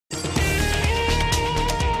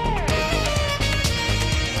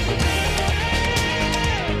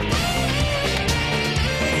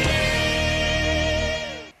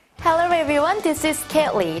everyone, this is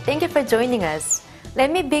Kaylee. Thank you for joining us.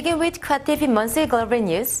 Let me begin with Kwae TV Monthly Global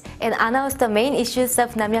News and announce the main issues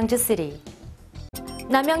of Namyangju City.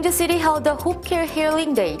 Namyangju City held a Hope Care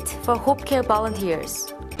Healing Date for Hope Care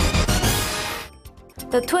volunteers.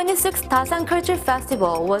 The 26th Dasan Culture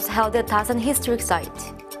Festival was held at Dasan Historic Site.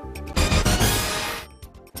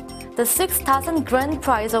 The 6th Dasan Grand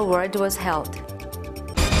Prize Award was held.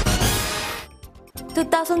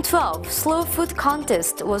 2012 Slow Food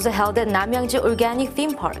Contest was held at Namyangju Organic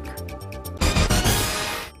Theme Park.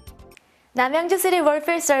 Namyangju City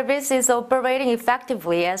Welfare Service is operating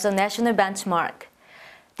effectively as a national benchmark.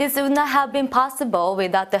 This would not have been possible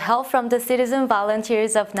without the help from the citizen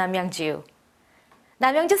volunteers of Namyangju.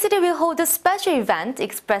 Namyangju City will hold a special event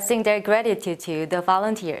expressing their gratitude to the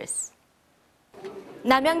volunteers.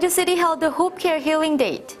 Namyangju City held the Hope Care Healing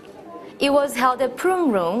Date. It was held at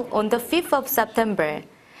Prum Room on the 5th of September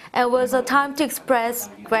and was a time to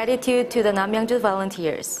express gratitude to the Namyangju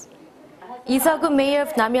volunteers. Isagu Mayor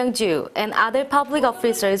of Namyangju and other public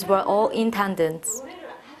officers were all in attendance.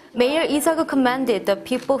 Mayor Isagu commended the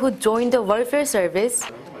people who joined the welfare service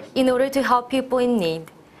in order to help people in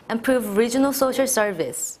need and improve regional social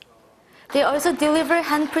service. They also delivered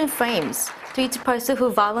handprint frames to each person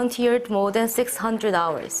who volunteered more than 600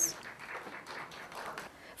 hours.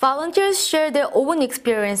 Volunteers shared their own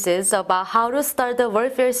experiences about how to start the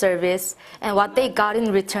welfare service and what they got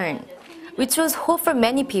in return, which was hope for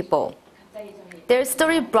many people. Their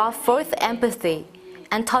story brought forth empathy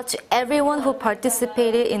and touched everyone who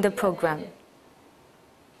participated in the program.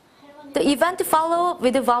 The event followed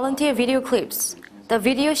with the volunteer video clips. The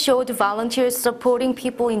video showed volunteers supporting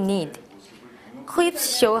people in need.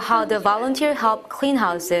 Clips show how the volunteers helped clean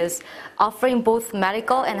houses, offering both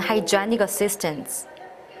medical and hygienic assistance.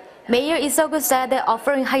 Mayor Isagu said that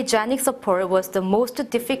offering hygienic support was the most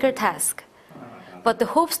difficult task, but the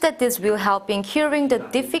hopes that this will help in curing the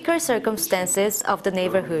difficult circumstances of the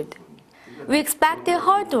neighborhood. We expect their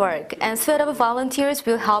hard work and sweat of volunteers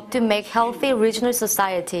will help to make healthy regional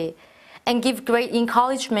society and give great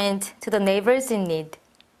encouragement to the neighbors in need.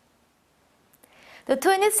 The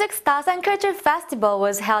 26th Dasan Culture Festival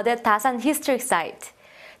was held at Dasan Historic Site.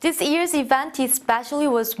 This year's event especially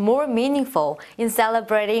was more meaningful in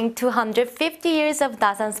celebrating 250 years of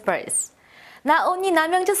Dasan's birth. Not only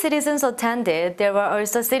Namyangju citizens attended, there were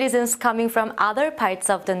also citizens coming from other parts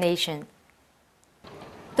of the nation.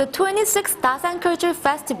 The 26th Dasan Culture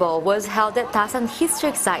Festival was held at Dasan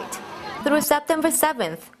Historic Site through September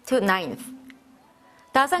 7th to 9th.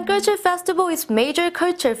 Dasan Culture Festival is a major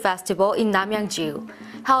culture festival in Namyangju,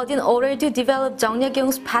 held in order to develop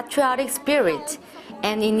Jeongnyeong's patriotic spirit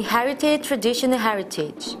and inherited traditional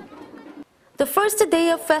heritage. The first day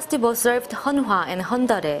of festival served Hanhwa and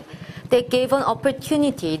Handare. They gave an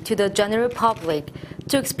opportunity to the general public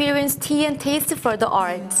to experience tea and taste for the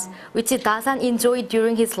arts, which Dasan enjoyed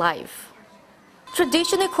during his life.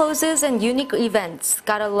 Traditional clothes and unique events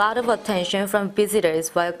got a lot of attention from visitors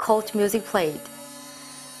while cult music played.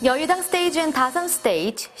 Yeoryudang stage and Dasan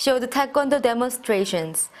stage showed taekwondo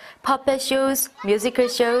demonstrations, puppet shows, musical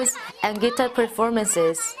shows, and guitar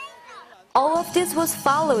performances. All of this was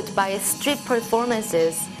followed by street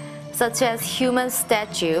performances, such as human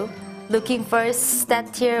statue, looking for a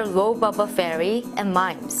statue robe of a fairy, and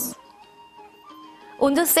mimes.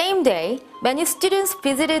 On the same day, many students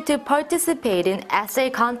visited to participate in essay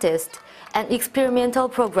contests and experimental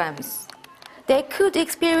programs. They could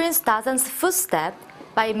experience Dasan's footstep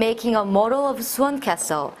by making a model of Swan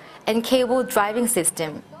Castle and cable driving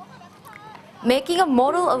system. Making a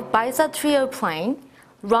model of bisatrial plane,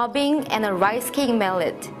 rubbing, and a rice cake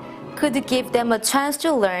mallet could give them a chance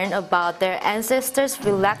to learn about their ancestors'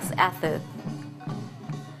 relaxed ethic.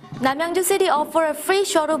 Namyangju City offered a free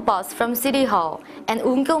shuttle bus from City Hall and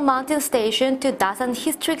Ungkyol Mountain Station to Dasan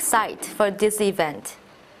Historic Site for this event.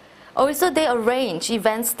 Also, they arranged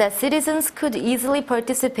events that citizens could easily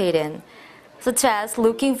participate in, such as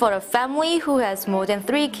looking for a family who has more than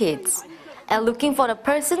 3 kids, and looking for a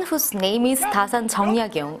person whose name is Dasan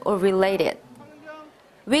Jeongnyeong or related.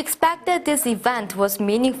 We expect that this event was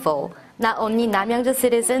meaningful, not only Namyangju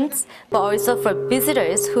citizens, but also for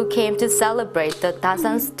visitors who came to celebrate the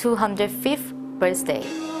Dasan's 205th birthday.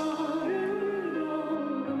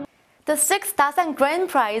 The 6th Dasan Grand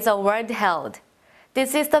Prize Award held.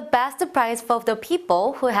 This is the best prize for the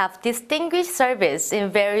people who have distinguished service in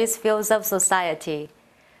various fields of society.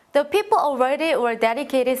 The people awarded were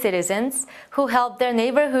dedicated citizens who helped their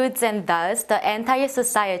neighborhoods and thus the entire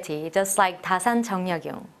society, just like Dasan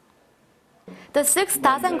Jeongnyeong. The 6th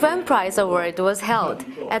Dasan Grand Prize Award was held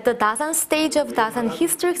at the Dasan stage of Dasan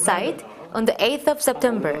Historic Site on the 8th of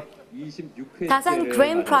September. Dasan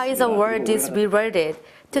Grand Prize Award is rewarded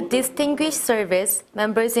to distinguished service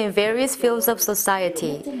members in various fields of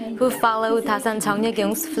society who follow Dasan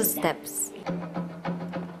정예경's footsteps.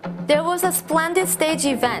 There was a splendid stage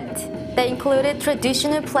event that included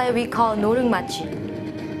traditional play we call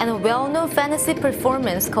노름맞춤 and a well-known fantasy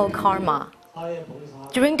performance called Karma.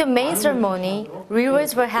 During the main ceremony,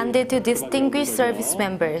 rewards were handed to distinguished service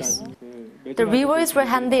members. The rewards were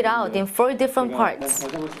handed out in 4 different parts: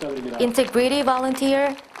 integrity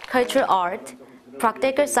volunteer, cultural art,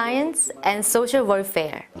 practical science, and social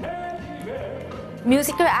welfare.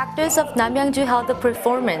 Musical actors of Namyangju held a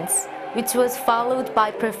performance, which was followed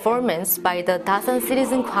by performance by the Dasan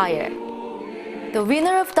Citizen Choir. The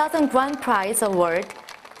winner of Dasan Grand Prize Award,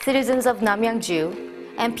 citizens of Namyangju,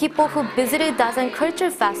 and people who visited Dasan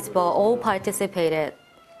Culture Festival all participated.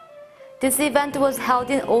 This event was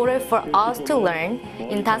held in order for us to learn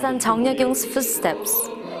in Dasan 정예경's footsteps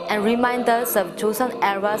and remind us of Joseon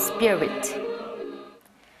era spirit.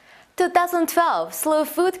 2012 Slow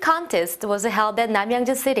Food Contest was held at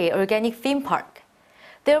Namyangju City Organic Theme Park.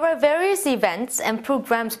 There were various events and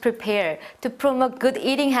programs prepared to promote good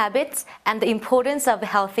eating habits and the importance of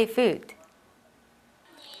healthy food.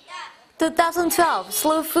 2012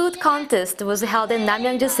 Slow Food Contest was held in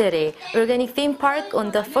Namyangju City Organic Theme Park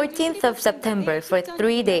on the 14th of September for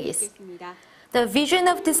 3 days. The vision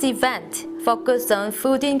of this event focused on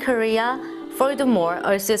food in Korea, furthermore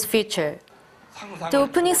also its future. The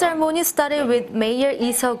opening ceremony started with Mayor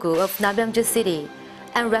Lee Seok-gu of Namyangju City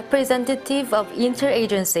and representative of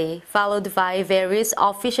interagency, followed by various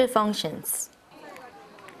official functions.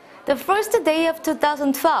 The first day of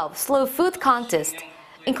 2012 Slow Food Contest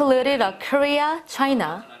included a Korea,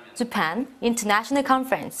 China, Japan International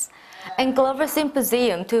Conference and Global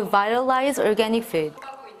Symposium to vitalize organic food.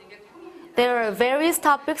 There are various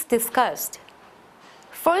topics discussed.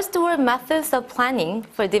 First were methods of planning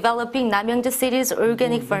for developing Namyangju City's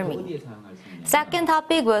organic farming. Second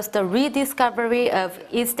topic was the rediscovery of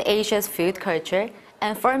East Asia's food culture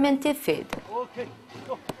and fermented food.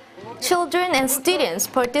 Children and students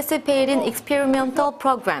participate in experimental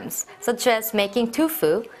programs such as making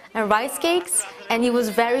tofu and rice cakes, and it was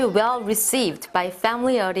very well received by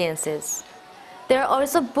family audiences. There are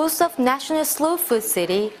also booths of National Slow Food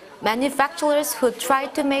City, manufacturers who try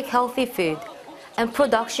to make healthy food, and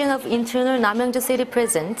production of internal Namyangju City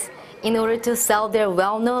present in order to sell their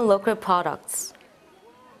well-known local products.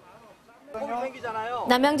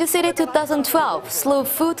 Namyangju City 2012 Slow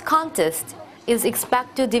Food Contest is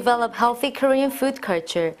expected to develop healthy Korean food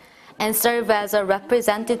culture and serve as a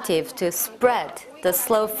representative to spread the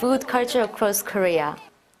slow food culture across Korea.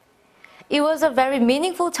 It was a very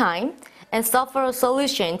meaningful time and sought for a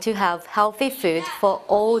solution to have healthy food for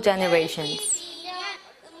all generations.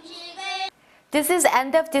 This is the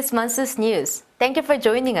end of this month's news. Thank you for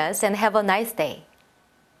joining us and have a nice day.